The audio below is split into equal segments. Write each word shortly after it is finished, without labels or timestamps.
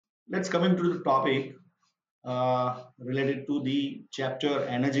Let's coming to the topic related to the chapter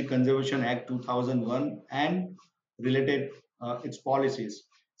Energy Conservation Act 2001 and related its policies.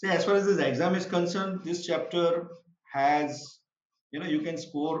 So as far as this exam is concerned, this chapter has, you can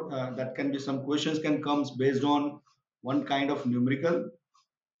score that can be some questions can comes based on one kind of numerical,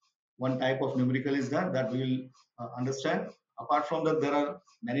 one type of numerical is that we will understand. Apart from that, there are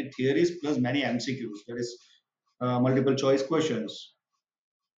many theories plus many MCQs. That is multiple choice questions.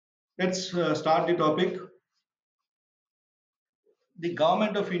 Let's start the topic. The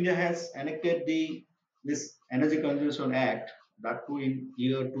government of India has enacted this Energy Conservation Act, that too in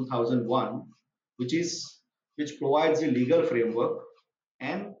year 2001, which provides a legal framework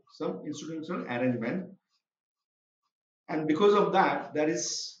and some institutional arrangement. And because of that, there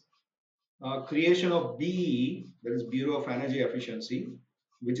is creation of BEE, that is Bureau of Energy Efficiency,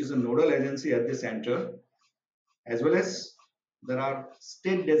 which is a nodal agency at the center, as well as there are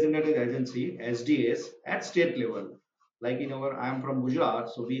state designated agency SDAs at state level. Like in our, I am from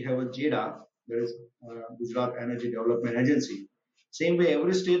Gujarat, so we have a JEDA, there is Gujarat Energy Development Agency. Same way,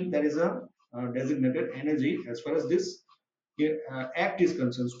 every state there is a designated energy as far as this act is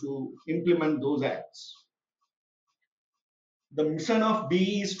concerned to implement those acts. The mission of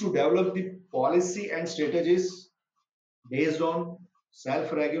BE is to develop the policy and strategies based on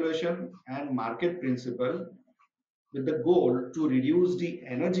self-regulation and market principle with the goal to reduce the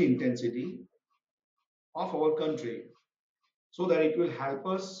energy intensity of our country so that it will help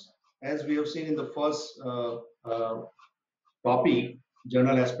us, as we have seen in the first topic,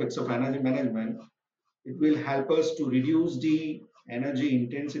 general aspects of energy management. It will help us to reduce the energy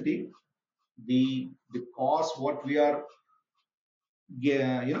intensity, the cost what we are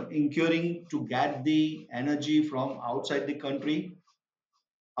incurring to get the energy from outside the country.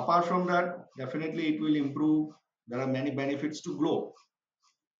 Apart from that, definitely it will improve. There are many benefits to globe.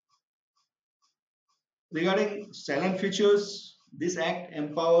 Regarding silent features, this act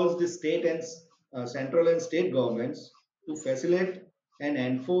empowers the state and central and state governments to facilitate and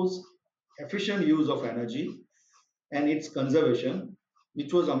enforce efficient use of energy and its conservation,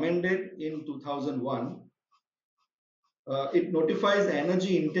 which was amended in 2001. It notifies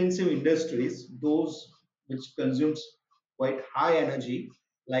energy intensive industries, those which consumes quite high energy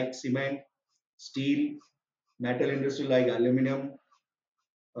like cement, steel, metal industry like aluminum.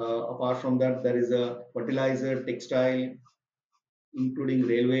 Apart from that, there is a fertilizer, textile, including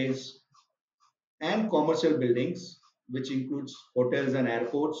railways and commercial buildings, which includes hotels and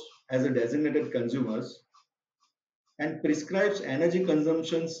airports as a designated consumers, and prescribes energy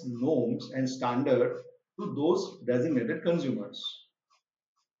consumption's norms and standard to those designated consumers,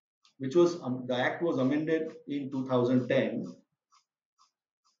 which was the act was amended in 2010.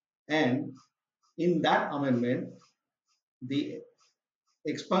 And in that amendment, the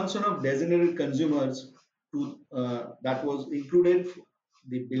expansion of designated consumers to that was included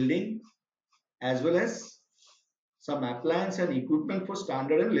the building as well as some appliance and equipment for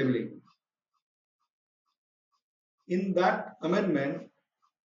standard and labeling. In that amendment,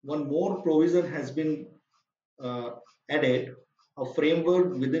 one more provision has been added, a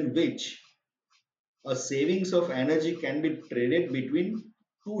framework within which a savings of energy can be traded between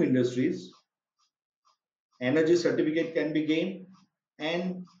two industries. Energy certificate can be gained,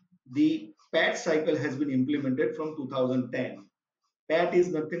 and the PAT cycle has been implemented from 2010. PAT is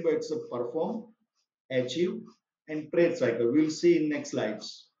nothing but it's a perform, achieve, and trade cycle. We'll see in next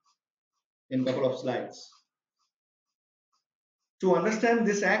slides, in couple of slides. To understand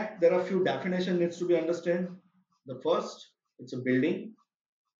this act, there are a few definitions needs to be understood. The first, it's a building.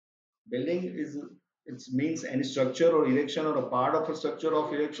 Building is it means any structure or erection or a part of a structure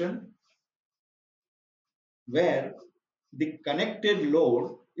of erection where the connected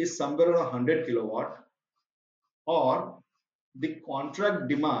load is somewhere around 100 kilowatt or the contract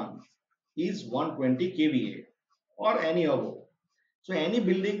demand is 120 kVA or any above. So any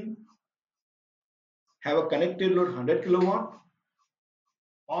building have a connected load 100 kilowatt,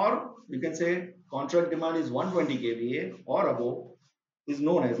 or you can say contract demand is 120 kVA or above, is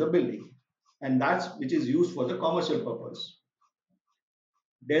known as a building, and that's which is used for the commercial purpose.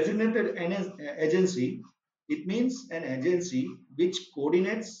 Designated agency, it means an agency which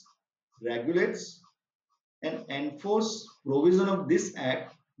coordinates, regulates, and enforce provision of this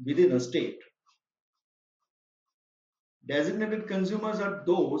act within a state. Designated consumers are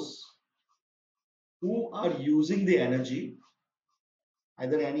those who are using the energy,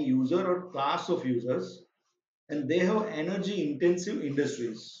 either any user or class of users, and they have energy intensive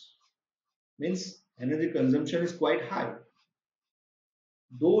industries, means energy consumption is quite high.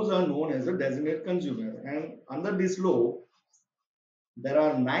 Those are known as a designated consumer, and under this law There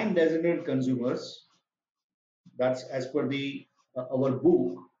are 9 designated consumers. That's as per the our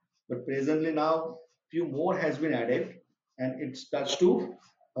book. But presently now, few more has been added, and it's touched to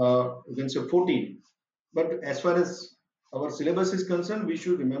you can say 14. But as far as our syllabus is concerned, we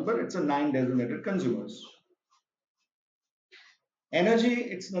should remember it's a 9 designated consumers. Energy,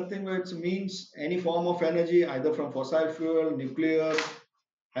 it's nothing which means any form of energy, either from fossil fuel, nuclear,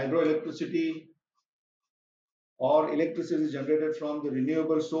 hydroelectricity, or electricity is generated from the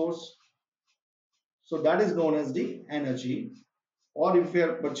renewable source. So that is known as the energy. Or if we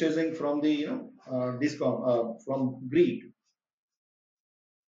are purchasing from the discount from grid.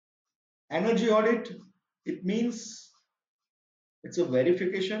 Energy audit, it means it's a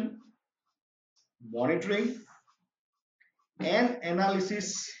verification, monitoring, and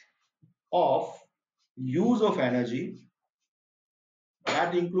analysis of use of energy.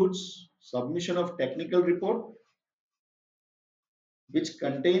 That includes submission of technical report, which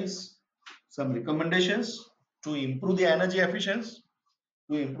contains some recommendations to improve the energy efficiency,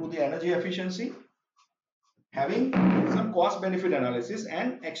 having some cost benefit analysis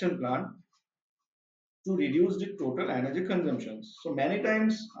and action plan to reduce the total energy consumption. So many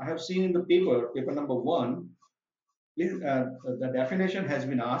times I have seen in the paper number 1, please, the definition has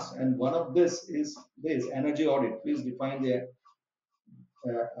been asked, and one of this is this energy audit. Please define the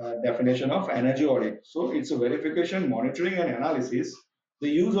definition of energy audit. So it's a verification, monitoring, and analysis the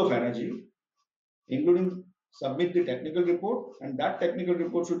use of energy, including submit the technical report, and that technical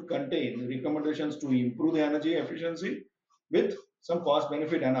report should contain recommendations to improve the energy efficiency with some cost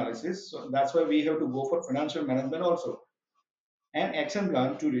benefit analysis. So that's why we have to go for financial management also, and action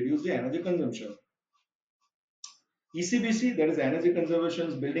plan to reduce the energy consumption. ECBC, that is Energy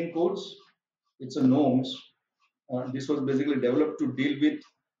Conservation Building Codes, it's a norms. This was basically developed to deal with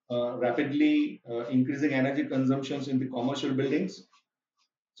rapidly increasing energy consumptions in the commercial buildings.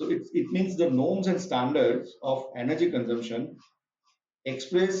 So it means the norms and standards of energy consumption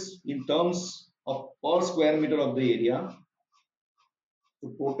expressed in terms of per square meter of the area,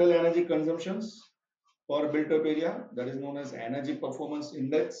 to total energy consumptions per built up area, that is known as Energy Performance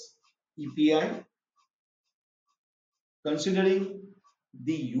Index, EPI, considering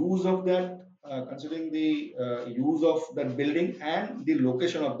the use of that, considering the use of that building and the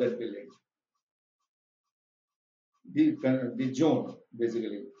location of that building, the zone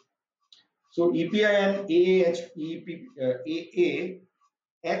basically. So EPI and AAH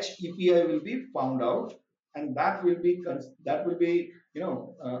will be found out, and that will be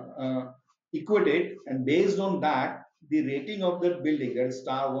equated, and based on that the rating of that building, that is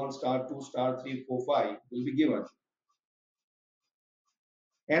star 1, star 2, star 3, 4, 5 will be given.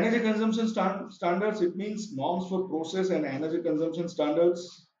 Energy consumption standards, it means norms for process and energy consumption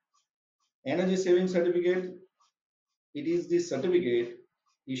standards. Energy saving certificate, it is the certificate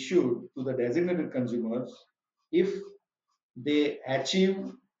issued to the designated consumers if they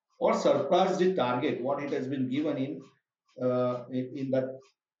achieve or surpass the target what it has been given in that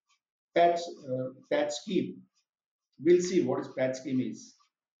PAT scheme. We'll see what is PAT scheme is.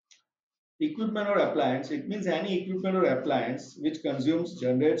 Equipment or appliance, it means any equipment or appliance which consumes,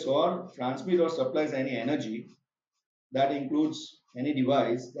 generates, or transmit or supplies any energy. That includes any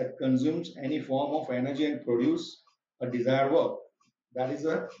device that consumes any form of energy and produce a desired work. That is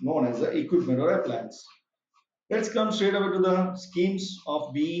known as the equipment or appliance. Let's come straight over to the schemes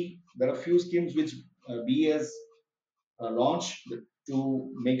of BE. There are few schemes which BE has launched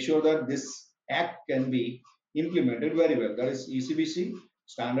to make sure that this act can be implemented very well. That is ECBC,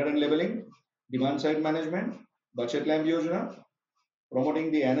 standard and labeling, demand side management, budget lamp yojana,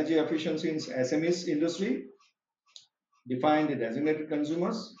 promoting the energy efficiency in SMEs industry, define the designated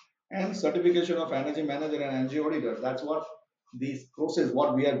consumers, and certification of energy manager and energy auditor. That's what this process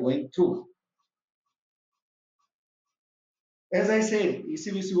what we are going through. As I said,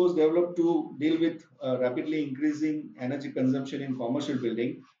 ECBC was developed to deal with rapidly increasing energy consumption in commercial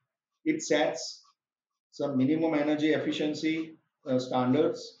building. It sets some minimum energy efficiency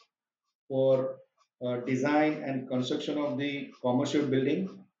standards for design and construction of the commercial building.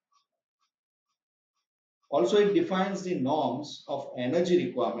 Also, it defines the norms of energy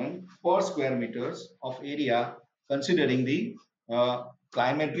requirement per square meters of area considering the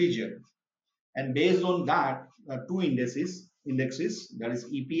climate region. And based on that, two indexes, that is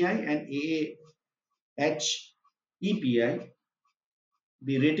EPI and AAH EPI,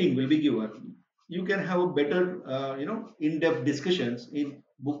 the rating will be given. You can have a better, in-depth discussions in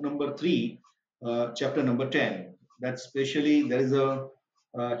book number 3, chapter number 10. That's especially there is a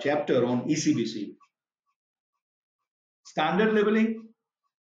chapter on ECBC. Standard labeling,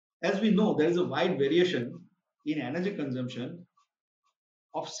 as we know, there is a wide variation in energy consumption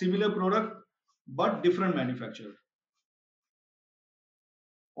of similar product but different manufacturer.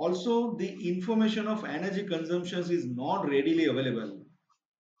 Also, the information of energy consumptions is not readily available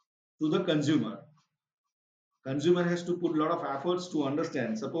to the consumer. Consumer has to put a lot of efforts to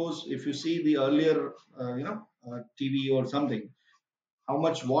understand. Suppose if you see the earlier, TV or something, how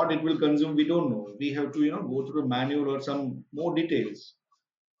much watt it will consume, we don't know. We have to, go through a manual or some more details.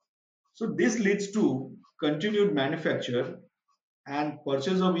 So this leads to continued manufacture and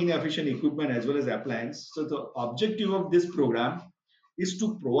purchase of inefficient equipment as well as appliance. So the objective of this program is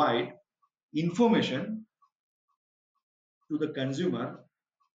to provide information to the consumer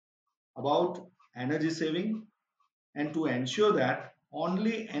about energy saving and to ensure that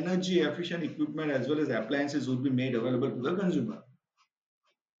only energy efficient equipment as well as appliances would be made available to the consumer.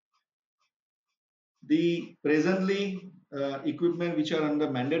 The presently equipment which are under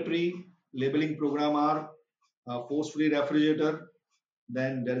mandatory labeling program are force-free refrigerator,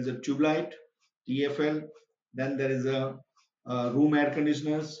 then there is a tube light, TFL, then there is a room air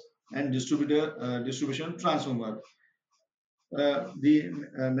conditioners and distribution transformer. The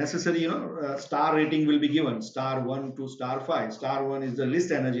necessary star rating will be given, star 1 to star 5. Star 1 is the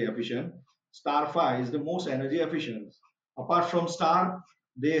least energy efficient, star 5 is the most energy efficient. Apart from star,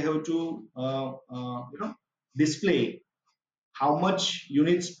 they have to display how much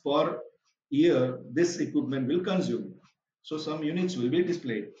units per year this equipment will consume. So some units will be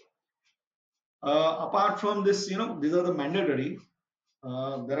displayed. Apart from this, these are the mandatory.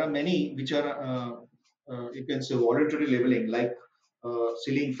 There are many which are you can say voluntary labeling, like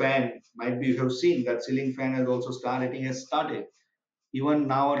ceiling fan. Might be you have seen that ceiling fan has also star rating has started. Even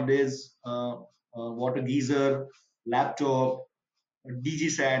nowadays, water geyser, laptop, DG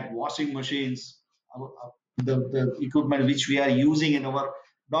set, washing machines, the equipment which we are using in our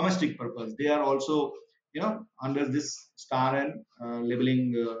domestic purpose, they are also under this star and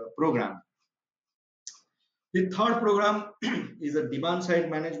labeling program. The third program is a demand side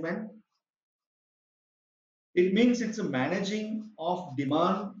management. It means it's a managing of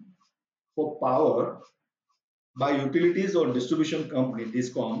demand for power by utilities or distribution company,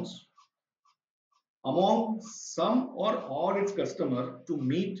 DISCOMs, among some or all its customer to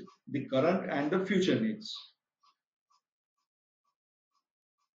meet the current and the future needs.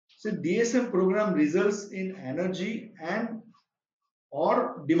 So DSM program results in energy and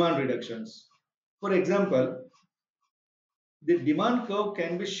or demand reductions. For example, the demand curve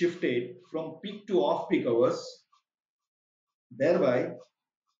can be shifted from peak to off-peak hours, thereby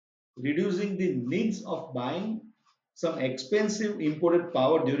reducing the needs of buying some expensive imported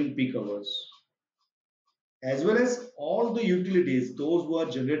power during peak hours, as well as all the utilities, those who are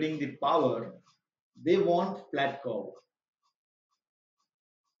generating the power, they want flat curve.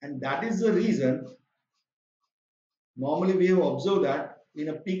 And that is the reason normally we have observed that in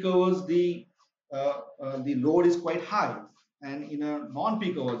a peak hours the load is quite high, and in a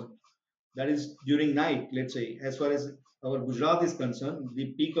non-peak hours, that is during night, let's say, as far as our Gujarat is concerned, the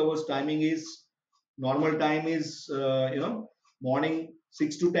peak hours timing is normal time is morning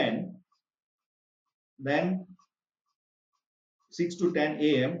 6 to 10, then 6 to 10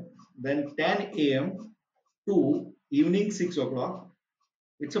 a.m., then 10 a.m. to evening 6 o'clock.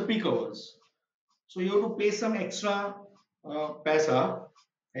 It's a peak hours. So you have to pay some extra paisa,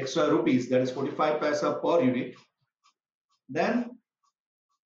 extra rupees, that is 45 paisa per unit. Then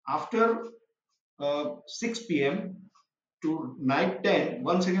after 6 p.m. to night 10,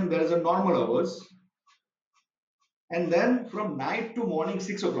 once again there is a normal hours. And then from night to morning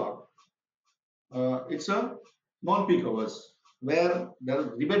 6 o'clock, it's a non-peak hours where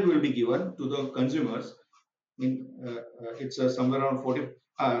the rebate will be given to the consumers. It's somewhere around 40.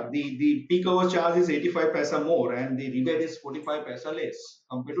 The peak hour charge is 85 paisa more and the rebate is 45 paisa less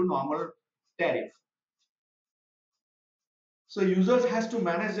compared to normal tariff. So users has to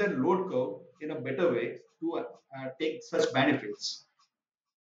manage their load curve in a better way to take such benefits.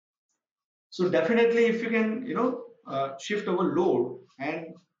 So definitely, if you can shift our load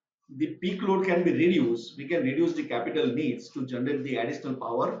and the peak load can be reduced, we can reduce the capital needs to generate the additional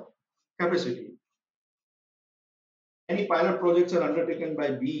power capacity. Any pilot projects are undertaken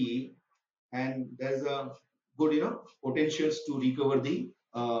by BE, and there's a good potentials to recover the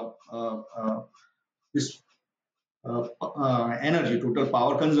this energy, total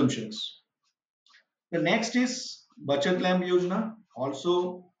power consumptions. The next is Bachat Lamp Yojana.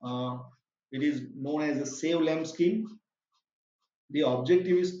 Also, it is known as a Save Lamp scheme. The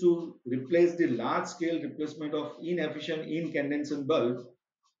objective is to replace the large-scale replacement of inefficient incandescent bulb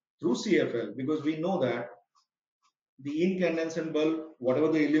through CFL, because we know that the incandescent bulb, whatever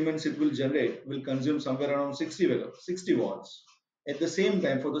the elements it will generate, will consume somewhere around 60 watts. At the same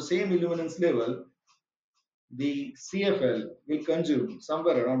time, for the same illuminance level, the CFL will consume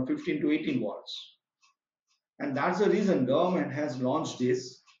somewhere around 15 to 18 watts. And that's the reason government has launched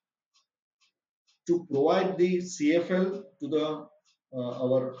this to provide the CFL to the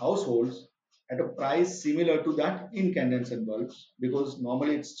our households at a price similar to that incandescent bulbs, because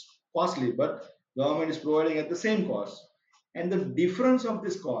normally it's costly, but government is providing at the same cost. And the difference of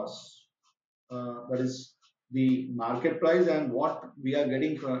this cost, that is the market price and what we are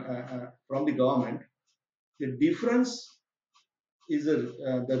getting from the government, the difference is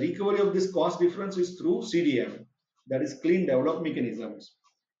the recovery of this cost difference is through CDM, that is clean development mechanisms.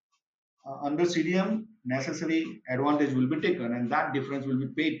 Under CDM, necessary advantage will be taken, and that difference will be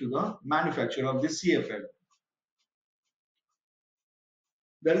paid to the manufacturer of this CFL.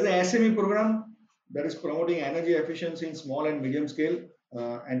 There is a SME program that is promoting energy efficiency in small and medium scale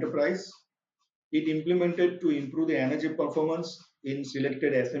enterprise. It implemented to improve the energy performance in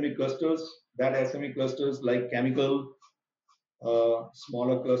selected SME clusters. That SME clusters like chemical,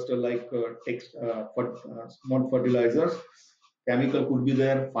 smaller cluster like not fertilizers, chemical could be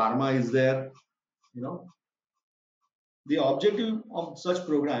there, pharma is there, you know. The objective of such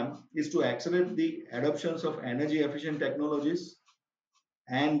program is to accelerate the adoptions of energy efficient technologies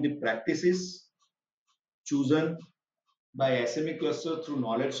and the practices chosen by SME cluster through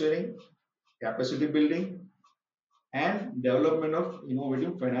knowledge sharing, capacity building, and development of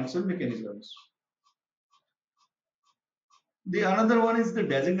innovative financial mechanisms. The another one is the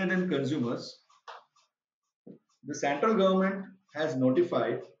designated consumers. The central government has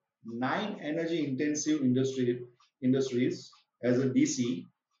notified 9 energy intensive industries as a DC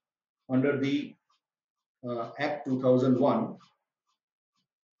under the Act 2001.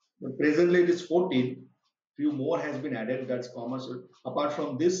 But presently it is 14. Few more has been added. That's commercial. Apart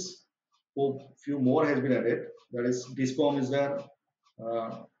from this, few more has been added. That is DISCOM is there.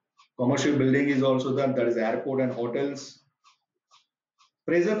 Commercial building is also there. That is airport and hotels.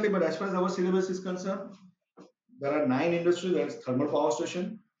 Presently, but as far as our syllabus is concerned, there are 9 industries. There is thermal power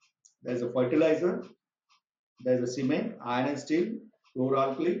station. There is a fertilizer. There is a cement, iron and steel,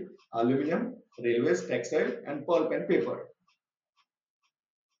 chlor-alkali, aluminum, railways, textile, and pulp and paper.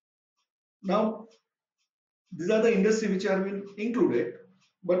 Now, these are the industries which are being included,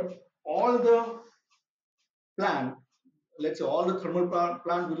 but all the plant, let's say all the thermal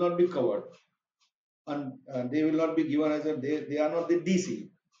plant will not be covered, and they will not be given as a they are not the DC.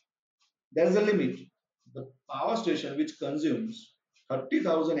 There is a limit. The power station which consumes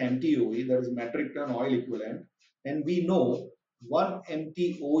 30,000 MTOE, that is metric ton oil equivalent, and we know 1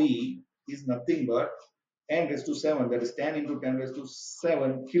 MTOE is nothing but 10 raised to 7, that is 10 into 10 raised to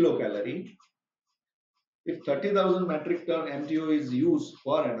 7 kilocalorie. If 30,000 metric ton MTO is used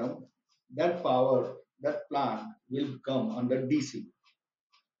per annum, that power, that plant will come under DC.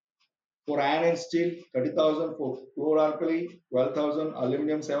 For iron and steel, 30,000, for chlor-alkali, 12,000,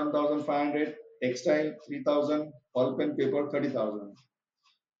 aluminum, 7,500, textile, 3,000, pulp and paper, 30,000.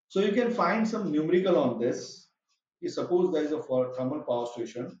 So you can find some numerical on this. You suppose there is a thermal power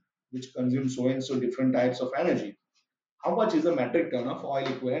station which consumes so and so different types of energy. How much is the metric ton of oil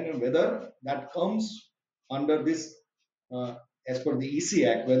equivalent, and whether that comes under this, as per the EC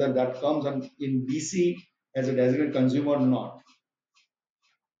Act, whether that comes in DC as a designated consumer or not.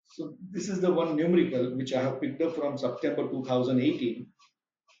 So this is the one numerical which I have picked up from September 2018,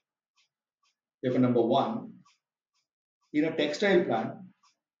 paper number 1. In a textile plant,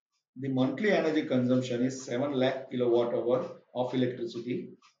 the monthly energy consumption is 7 lakh kilowatt hour of electricity.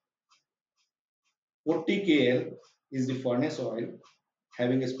 40 KL is the furnace oil,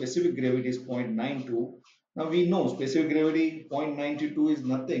 having a specific gravity is 0.92. Now we know specific gravity 0.92 is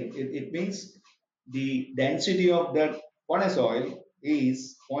nothing. It means the density of that furnace oil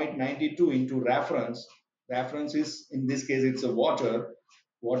is 0.92 into reference. Reference is, in this case, it's a water.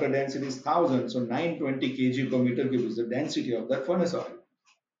 Water density is 1000. So 920 kg per meter cube is the density of that furnace oil.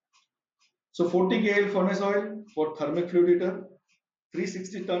 So 40 kL furnace oil for thermic fluid heater,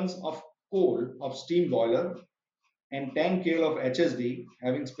 360 tons of coal of steam boiler, and 10 kL of HSD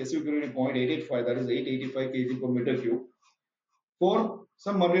having specific gravity 0.885, that is 885 kg per meter cube, for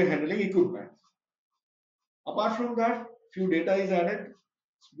some material handling equipment. Apart from that, few data is added.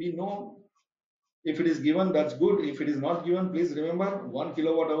 We know if it is given, that's good. If it is not given, please remember 1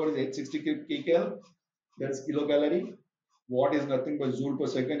 kilowatt hour is 860 kcal, that's kilocalorie. Watt is nothing but joule per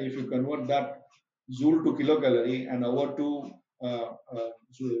second. If you convert that joule to kilocalorie and hour to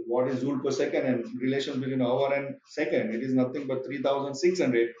what is joule per second, and relation between hour and second, it is nothing but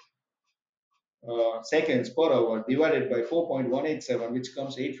 3600 seconds per hour divided by 4.187, which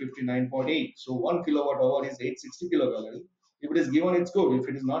comes 859.8. So 1 kilowatt hour is 860 kilocalorie. If it is given, it's good. If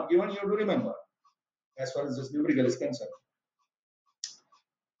it is not given, you have to remember as far as this numerical is concerned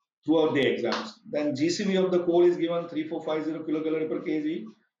throughout the exams. Then GCV of the coal is given 3450 kilocalorie per kg.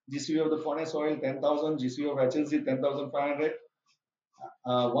 GCV of the furnace oil 10,000. GCV of HLC 10,500.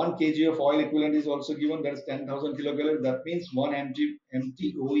 1 kg of oil equivalent is also given, that is 10,000 kilocalories. That means 1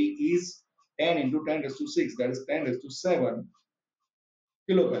 MTOE is 10 into 10 raised to 6, that is 10 raised to 7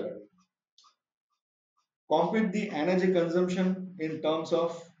 kilocalorie. Compute the energy consumption in terms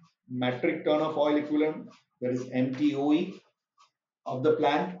of metric ton of oil equivalent, that is MTOE of the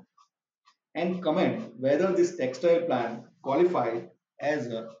plant, and comment whether this textile plant qualified as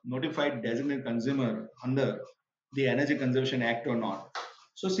a notified designated consumer under the Energy Conservation Act or not.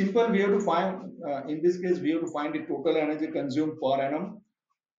 So simple, we have to find, in this case, we have to find the total energy consumed per annum.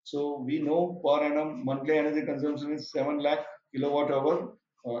 So we know per annum monthly energy consumption is 7 lakh kilowatt hour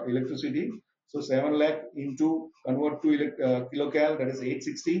electricity. So 7 lakh into convert to kilocal, that is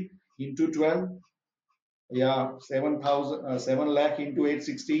 860 into 12. Yeah, 7 lakh into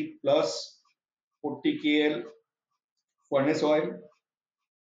 860 plus 40 kl furnace oil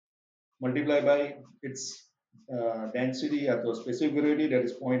multiplied by its density or specific gravity, that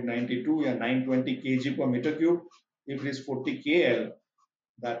is 0.92 and 920 kg per meter cube. If it is 40 kl,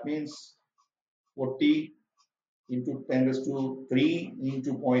 that means 40 into 10 raised to 3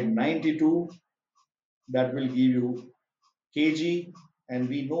 into 0.92, that will give you kg, and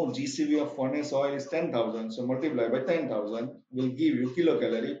we know GCV of furnace oil is 10,000, so multiply by 10,000 will give you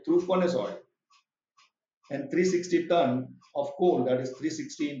kilocalorie through furnace oil. And 360 ton of coal, that is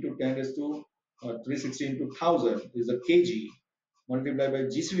 360 into 10 raised to 360 into 1000 is a kg, multiplied by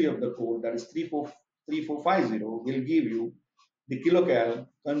GCV of the coal, that is 3450, will give you the kilocal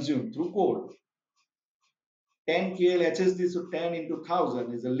consumed through coal. 10 kl HSD, so 10 into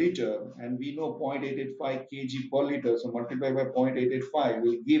 1000 is a liter, and we know 0.885 kg per liter, so multiply by 0.885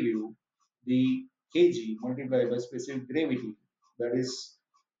 will give you the kg multiplied by specific gravity, that is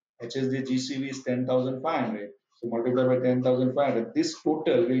HSD GCV is 10,500, so multiply by 10,500. This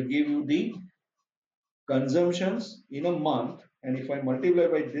total will give you the consumptions in a month, and if I multiply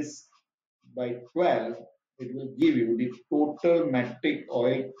by this by 12, it will give you the total metric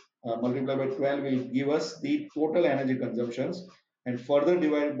oil, multiplied by 12 will give us the total energy consumptions, and further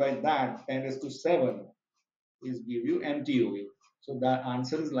divided by that 10 raised to 7 is give you MTOE. So that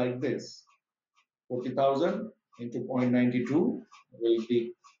answer is like this: 40,000 into 0.92 will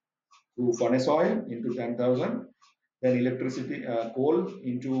be through furnace oil into 10,000, then electricity, coal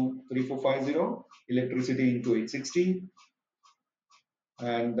into 3450, electricity into 860,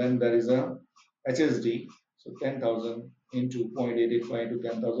 and then there is a HSD. So 10,000 into 0.885 to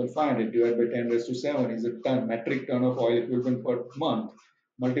 10,500 divided by 10 raised to 7 is a ton, metric ton of oil equivalent per month.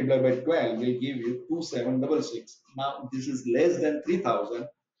 Multiplied by 12 will give you 2766. Now this is less than 3,000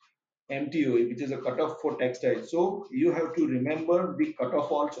 MTOE, which is a cutoff for textile. So you have to remember the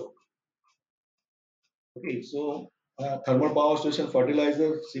cutoff also. Okay, so thermal power station,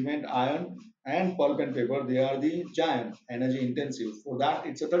 fertilizer, cement, iron, and pulp and paper, they are the giant energy intensive. For that,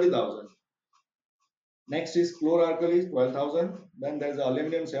 it's a 30,000. Next is chloralkali 12,000. Then there's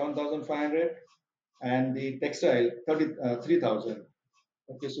aluminum 7,500, and the textile 3,000.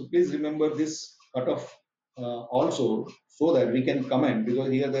 Okay, so please remember this cutoff also, so that we can comment,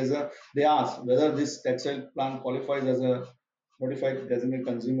 because here they ask whether this textile plant qualifies as a notified designated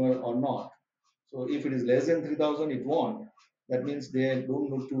consumer or not. So if it is less than 3,000, it won't. That means they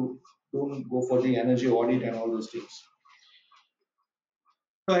don't go for the energy audit and all those things.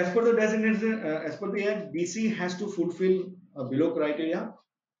 So as per the designation, as per the act, DC has to fulfill below criteria.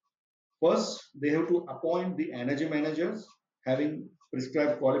 First, they have to appoint the energy managers having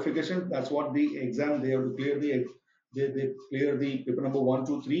prescribed qualifications. That's what the exam, they have to clear they clear the paper number 1,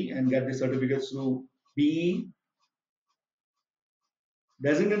 2, 3 and get the certificates through PE.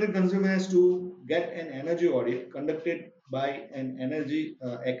 Designated consumer has to get an energy audit conducted by an energy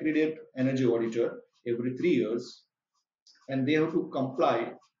accredited energy auditor every 3 years, and they have to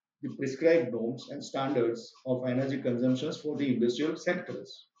comply the prescribed norms and standards of energy consumptions for the industrial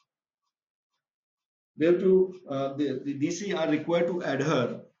sectors. They have to the DC are required to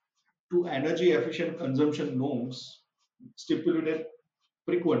adhere to energy efficient consumption norms stipulated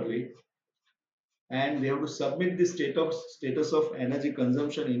frequently, and they have to submit the status of energy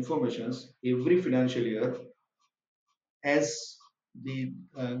consumption informations every financial year as the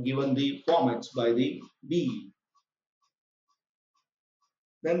given the formats by the BE.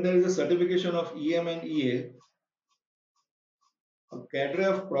 Then there is a certification of EM and EA. A cadre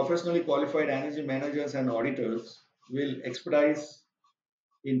of professionally qualified energy managers and auditors will expertise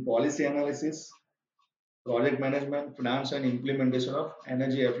in policy analysis, Project management, finance, and implementation of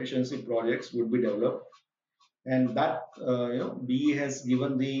energy efficiency projects would be developed, and that BE has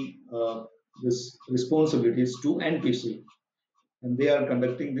given the this responsibilities to NPC, and they are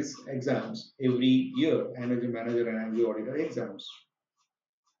conducting these exams every year, energy manager and energy auditor exams.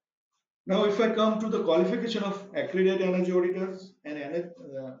 Now, if I come to the qualification of accredited energy auditors, there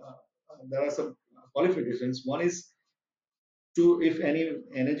are some qualifications. One is to, if any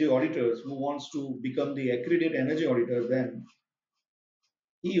energy auditors who wants to become the accredited energy auditor, then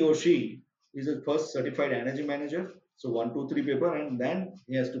he or she is a first certified energy manager. So 1, 2, 3 paper, and then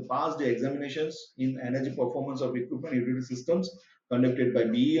he has to pass the examinations in energy performance of equipment utility systems conducted by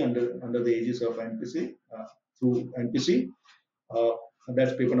BE under the aegis of NPC through NPC. Uh,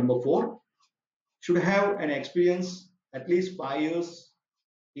 that's paper number 4. Should have an experience at least 5 years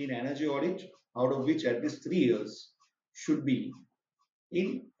in energy audit, out of which at least 3 years should be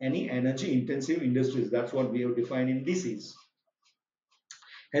in any energy intensive industries. That's what we have defined in DCs.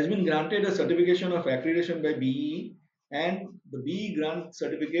 Has been granted a certification of accreditation by BE, and the BE grant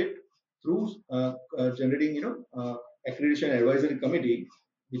certificate through generating accreditation advisory committee,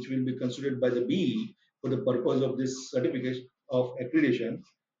 which will be considered by the BE for the purpose of this certification of accreditation.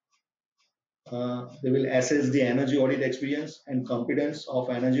 They will assess the energy audit experience and competence of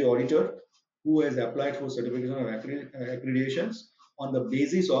energy auditor who has applied for certification of accreditations on the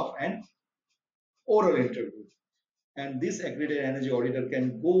basis of an oral interview. And this accredited energy auditor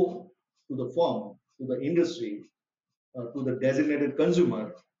can go to the firm, to the industry, to the designated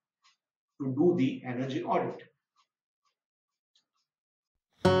consumer to do the energy audit.